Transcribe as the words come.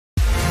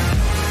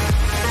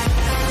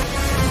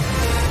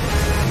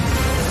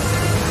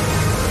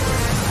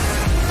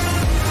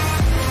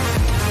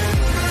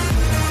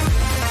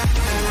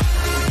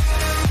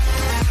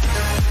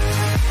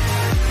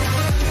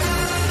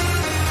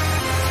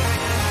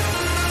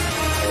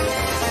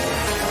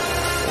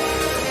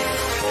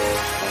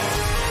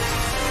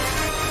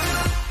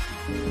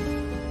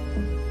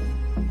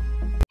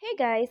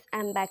guys,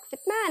 I'm back with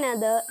my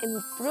another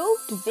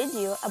improved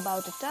video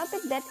about a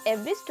topic that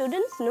every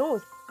student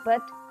knows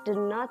but do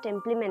not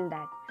implement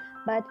that.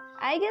 But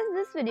I guess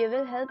this video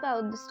will help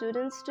out the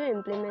students to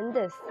implement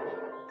this.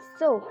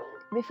 So,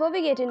 before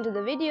we get into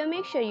the video,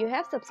 make sure you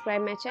have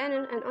subscribed my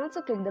channel and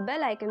also click the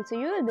bell icon so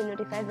you will be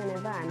notified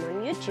whenever I'm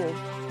on YouTube.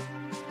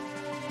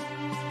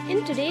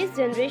 In today's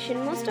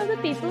generation, most of the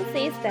people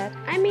says that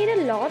I made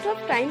a lot of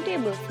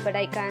timetables but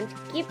I can't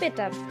keep it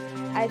up.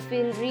 I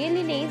feel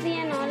really lazy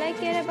and all I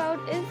care about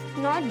is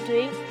not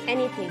doing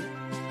anything.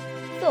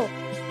 So,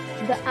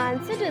 the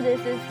answer to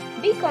this is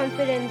be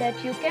confident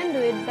that you can do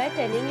it by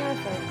telling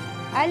yourself.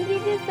 I'll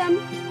give you some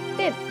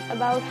tips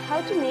about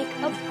how to make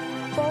a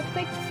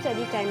perfect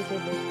study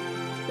timetable.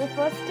 The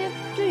first tip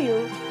to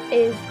you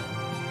is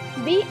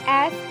be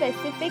as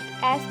specific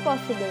as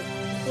possible.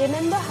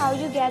 Remember how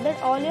you gathered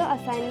all your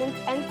assignments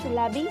and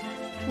syllabi?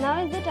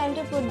 Now is the time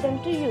to put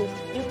them to use.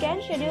 You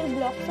can schedule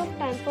blocks of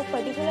time for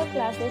particular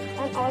classes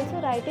and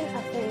also writing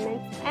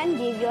assignments and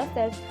give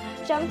yourself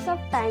chunks of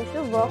time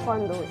to work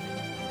on those.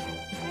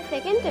 My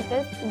second tip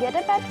is get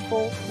up at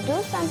 4,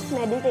 do some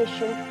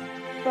meditation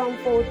from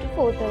 4 to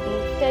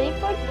 4:30, study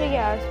for 3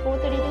 hours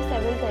 4:30 to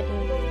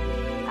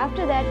 7:30.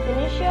 After that,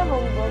 finish your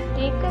homework,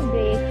 take a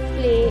break,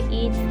 play,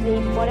 eat,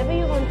 sleep, whatever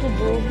you want to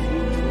do.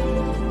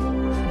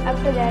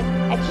 After that,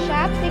 at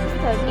sharp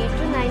 6:30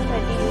 to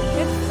 9:30, you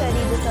should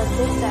study the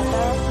subjects that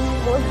are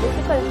most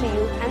difficult to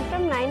you, and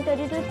from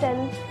 9:30 to 10,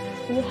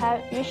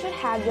 you should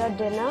have your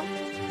dinner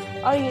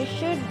or you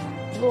should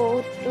go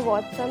to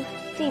watch some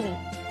TV.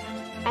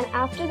 And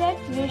after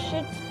that, you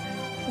should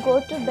go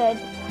to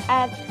bed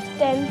at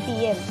 10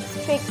 p.m.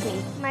 strictly.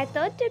 My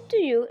third tip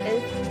to you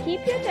is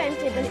keep your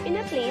timetable in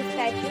a place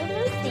that you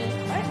will see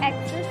or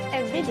access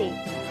every day.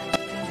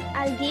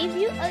 I'll give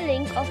you a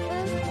link of a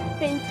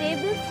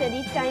printable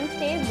study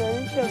timetable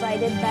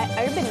provided by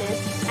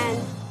Urbanist, and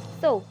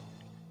so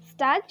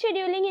start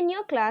scheduling in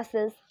your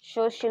classes,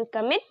 social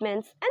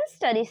commitments and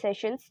study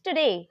sessions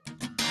today.